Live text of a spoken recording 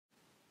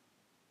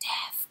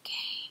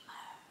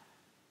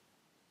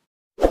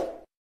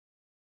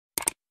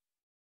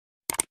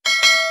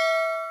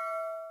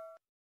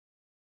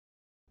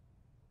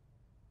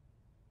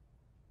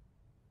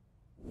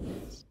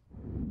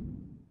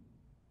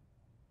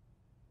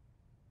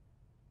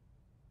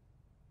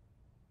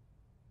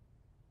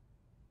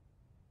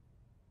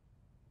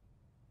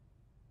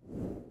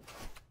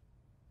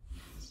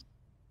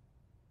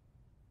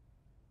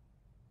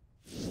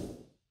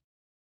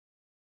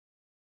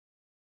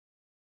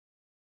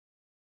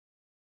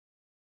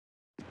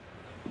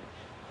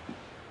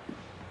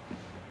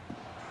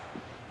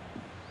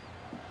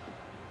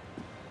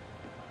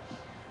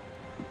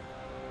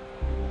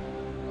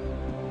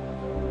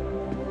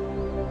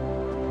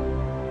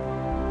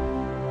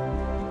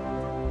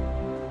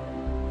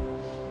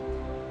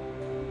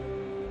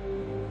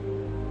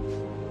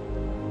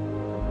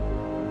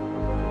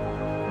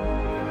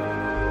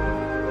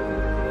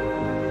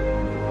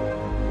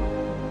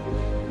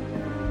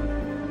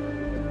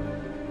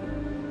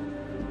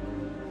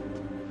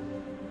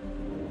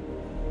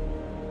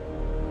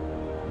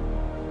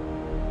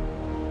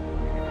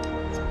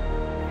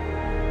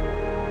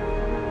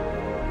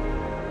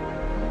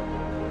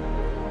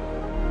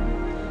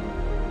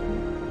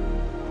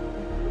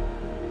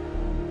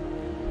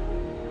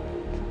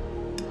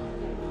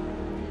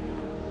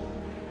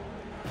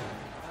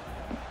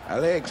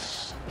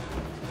Alex,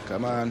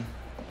 come on.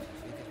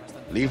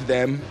 Leave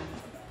them.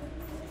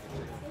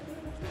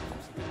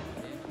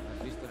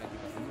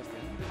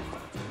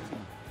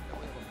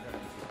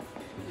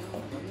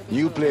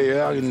 New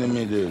player in the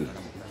middle.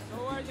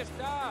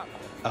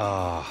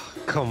 Oh,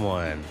 come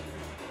on.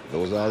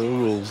 Those are the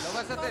rules.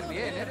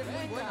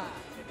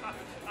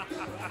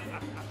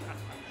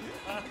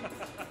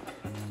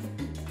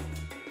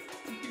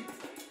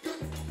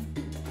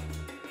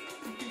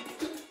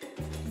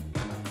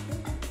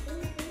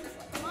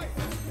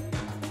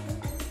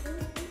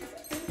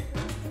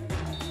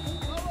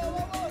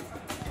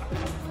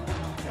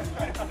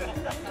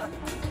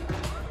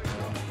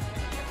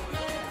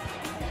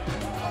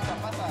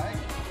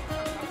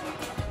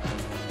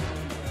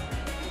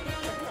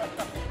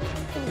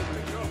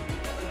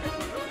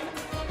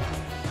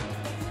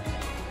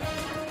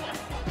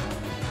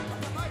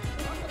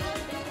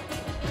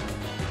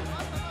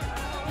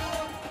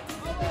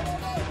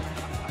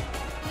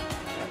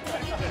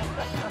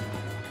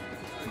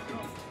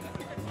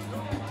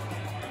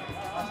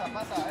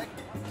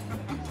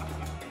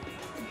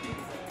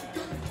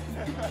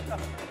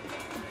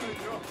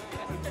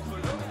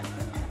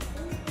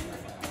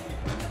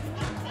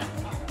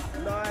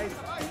 Nice.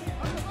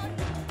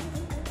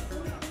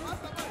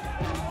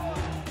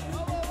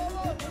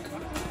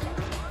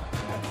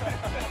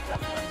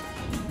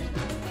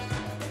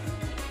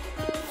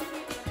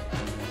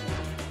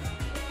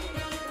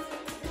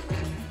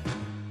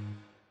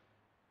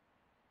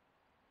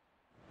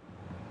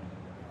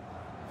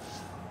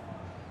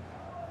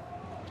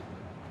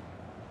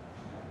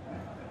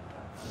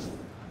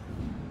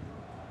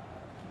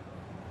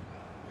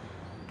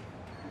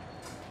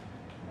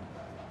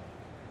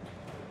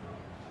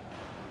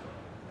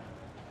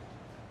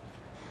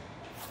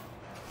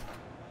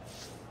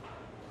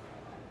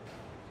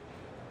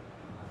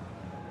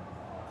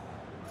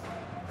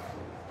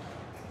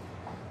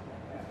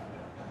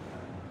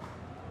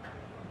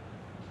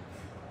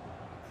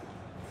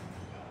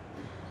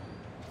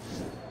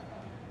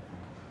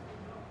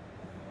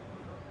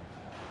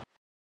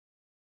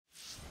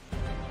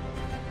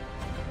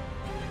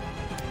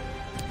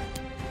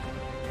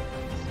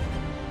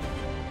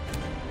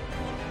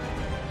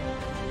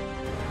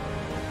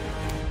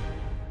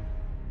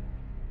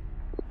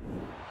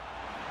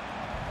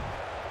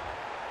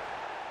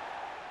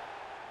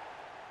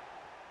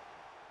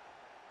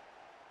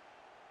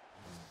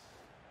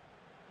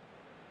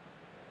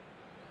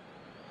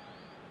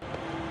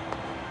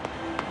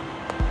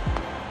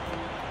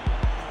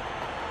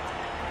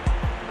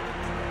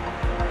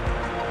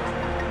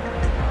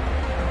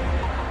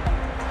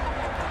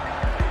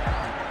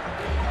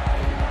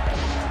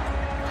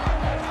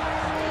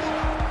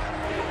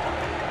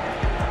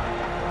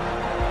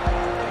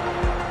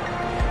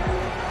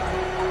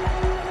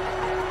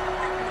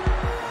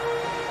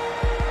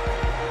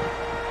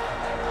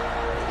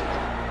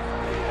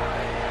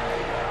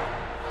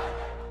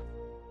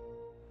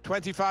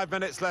 "25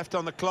 minutes left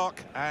on the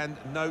clock, and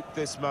note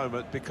this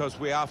moment, because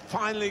we are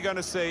finally going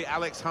to see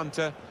Alex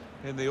Hunter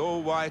in the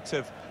all-white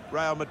of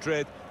Real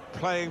Madrid,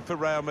 playing for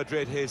Real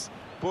Madrid. His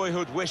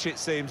boyhood wish, it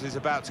seems, is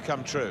about to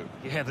come true.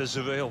 Yeah, there's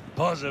a real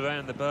buzz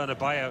around the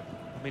Bernabeu.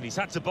 I mean, he's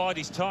had to bide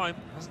his time,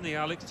 hasn't he,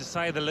 Alex, to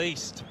say the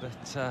least?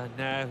 But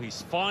now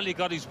he's finally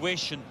got his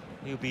wish, and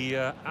he'll be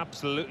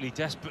absolutely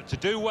desperate to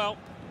do well.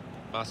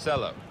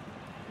 Marcelo.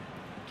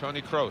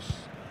 Toni Kroos.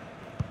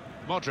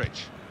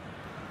 Modric.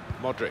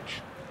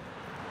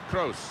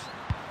 Kroos.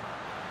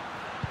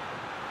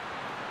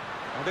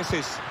 Well, this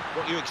is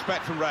what you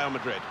expect from Real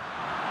Madrid.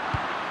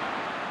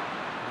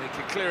 They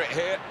can clear it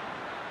here.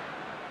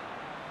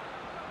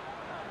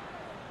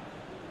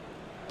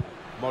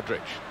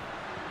 Modric.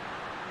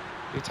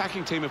 The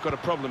attacking team have got a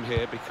problem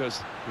here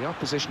because the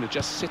opposition are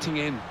just sitting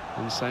in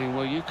and saying,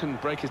 well, you can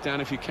break us down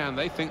if you can.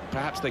 They think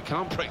perhaps they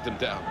can't break them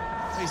down.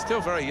 He's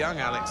still very young,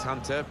 Alex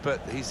Hunter,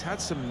 but he's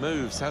had some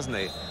moves, hasn't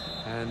he?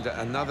 And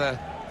another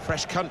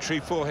fresh country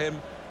for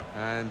him,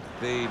 and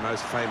the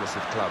most famous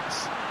of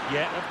clubs.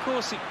 Yeah, of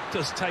course it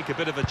does take a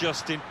bit of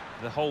adjusting,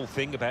 the whole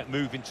thing about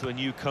moving to a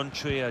new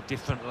country, a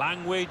different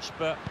language,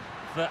 but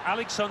for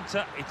Alex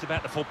Hunter, it's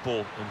about the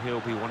football, and he'll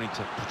be wanting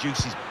to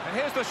produce his... And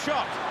here's the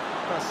shot.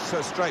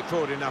 That's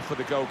straightforward enough for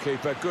the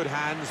goalkeeper. Good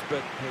hands, but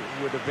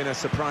it would have been a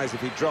surprise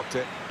if he dropped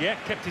it. Yeah,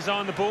 kept his eye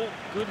on the ball.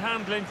 Good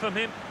handling from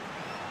him.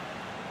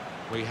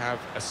 We have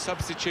a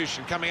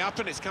substitution coming up,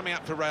 and it's coming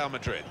up for Real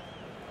Madrid.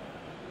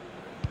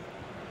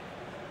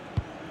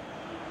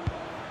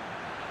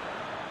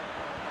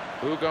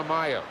 Hugo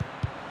Mayo.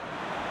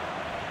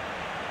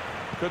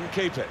 Couldn't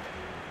keep it.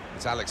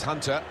 It's Alex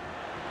Hunter.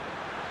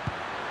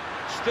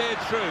 Steered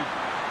through.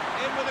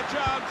 In with a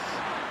chance.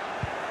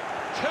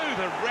 To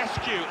the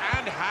rescue,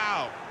 and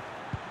how?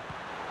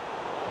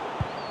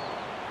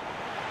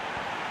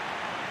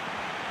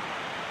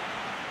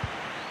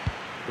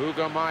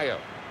 Hugo Mayo.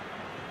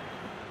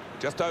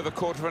 Just over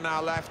quarter of an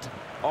hour left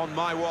on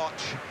my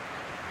watch.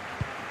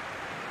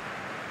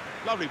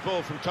 Lovely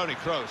ball from Toni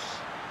Kroos.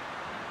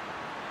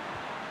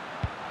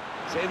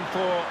 It's in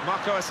for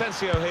Marco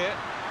Asensio here.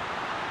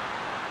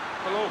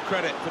 Well, all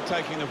credit for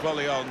taking the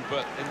volley on,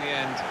 but in the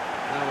end,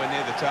 nowhere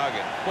near the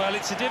target. Well,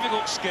 it's a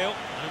difficult skill,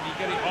 and you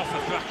get it off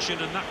a fraction,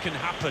 and that can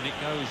happen. It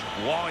goes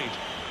wide.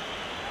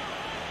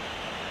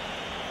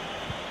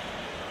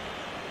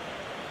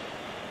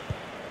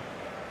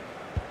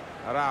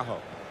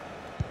 Araujo.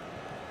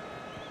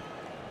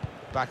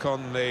 Back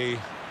on the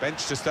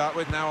bench to start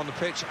with, now on the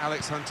pitch,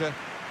 Alex Hunter.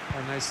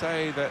 And they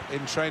say that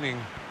in training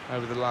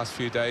over the last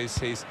few days,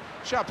 he's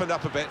sharpened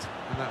up a bit,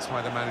 and that's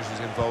why the manager's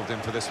involved him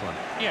for this one.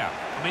 Yeah,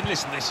 I mean,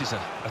 listen, this is a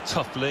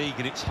tough league,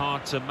 and it's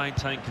hard to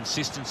maintain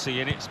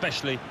consistency in it,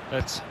 especially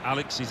at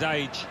Alex's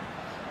age.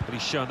 But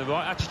he's shown the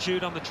right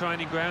attitude on the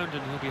training ground,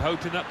 and he'll be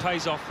hoping that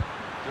pays off.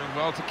 Doing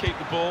well to keep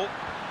the ball.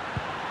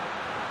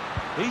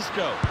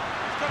 Isco.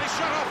 He's got his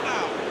shot off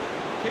now.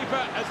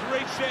 Keeper has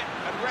reached it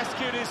and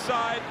rescued his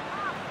side.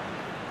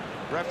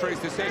 Referee's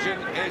decision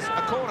is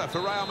a corner for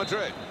Real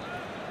Madrid.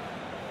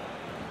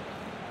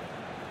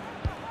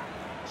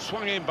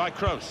 Swung in by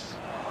Kroos.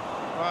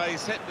 Well,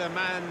 he's hit the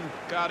man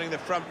guarding the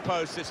front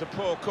post. It's a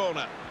poor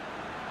corner.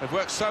 They've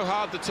worked so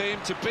hard, the team,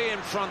 to be in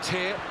front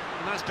here,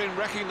 and that's been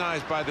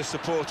recognised by the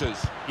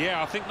supporters.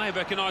 Yeah, I think they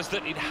recognise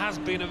that it has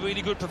been a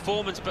really good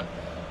performance, but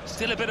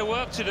still a bit of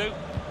work to do.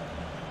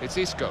 It's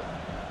Isco.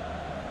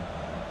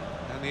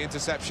 And the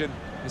interception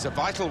is a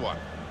vital one.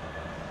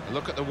 A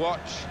look at the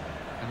watch,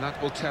 and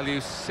that will tell you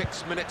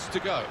 6 minutes to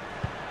go.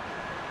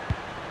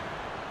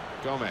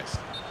 Gomez.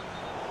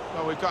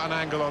 Well, we've got an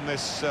angle on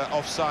this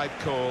offside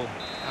call,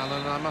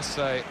 Alan. I must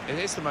say, it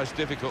is the most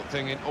difficult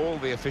thing in all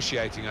the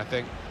officiating, I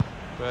think.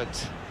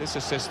 But this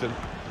assistant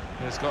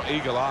has got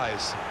eagle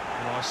eyes.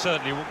 Well, I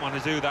certainly wouldn't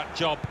want to do that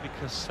job,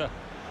 because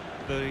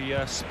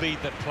the speed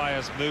that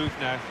players move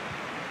now,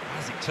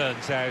 as it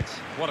turns out,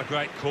 what a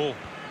great call.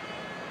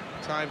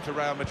 Time for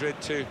Real Madrid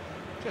to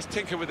just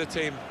tinker with the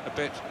team a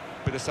bit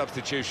of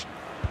substitution.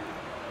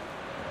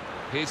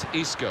 Here's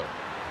Isco.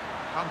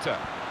 Hunter.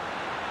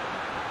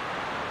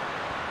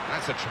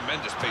 That's a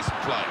tremendous piece of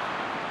play.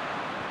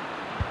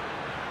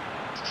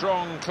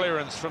 Strong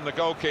clearance from the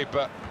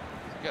goalkeeper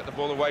to get the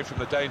ball away from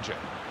the danger.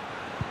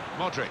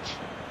 Modric.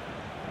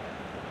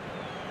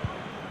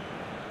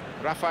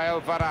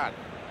 Rafael Varane.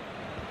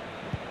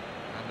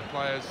 And the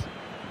players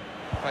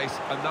face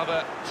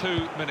another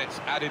 2 minutes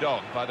added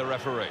on by the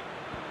referee.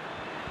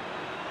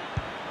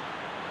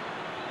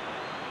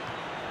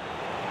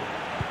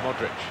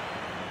 Modric.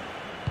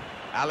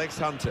 Alex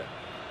Hunter.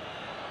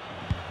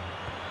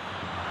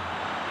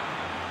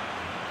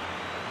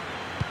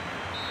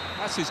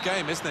 That's his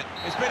game, isn't it?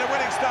 It's been a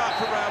winning start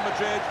for Real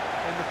Madrid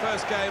in the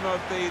first game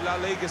of the La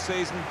Liga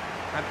season,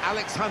 and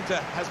Alex Hunter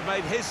has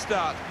made his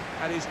start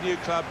at his new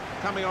club,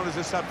 coming on as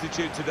a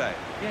substitute today.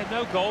 Yeah,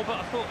 no goal, but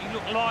I thought he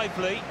looked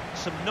lively.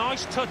 Some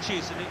nice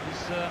touches, and it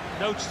was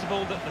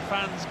noticeable that the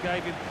fans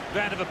gave him a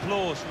round of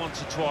applause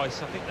once or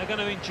twice. I think they're going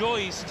to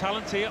enjoy his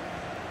talent here.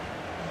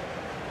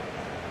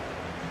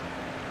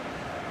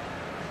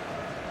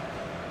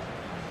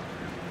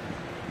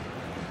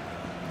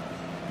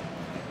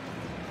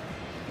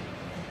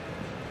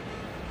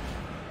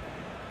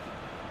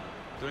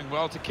 Doing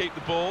well to keep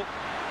the ball.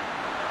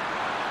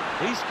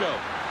 Isco.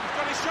 He's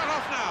got his shot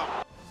off now.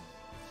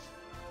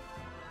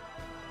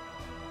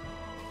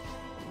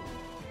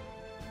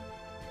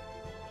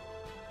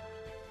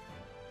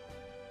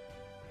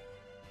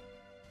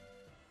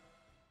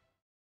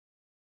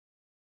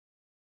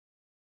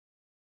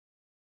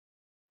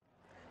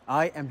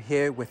 I am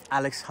here with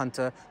Alex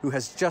Hunter, who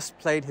has just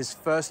played his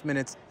first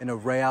minutes in a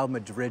Real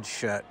Madrid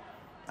shirt.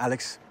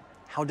 Alex,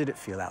 how did it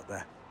feel out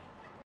there?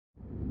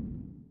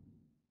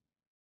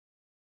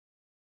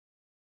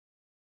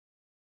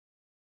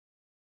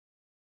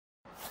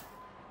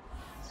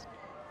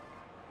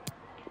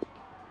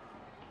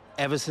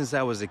 Ever since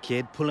I was a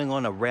kid, pulling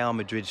on a Real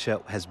Madrid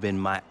shirt has been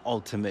my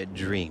ultimate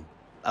dream,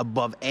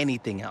 above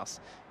anything else.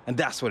 And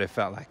that's what it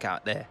felt like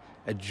out there,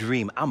 a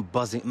dream. I'm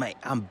buzzing, mate,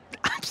 I'm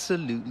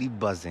absolutely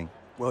buzzing.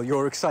 Well,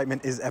 your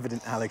excitement is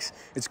evident, Alex.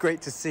 It's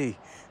great to see,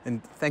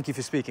 and thank you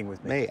for speaking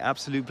with me. Mate,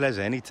 absolute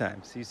pleasure,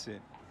 anytime. See you soon.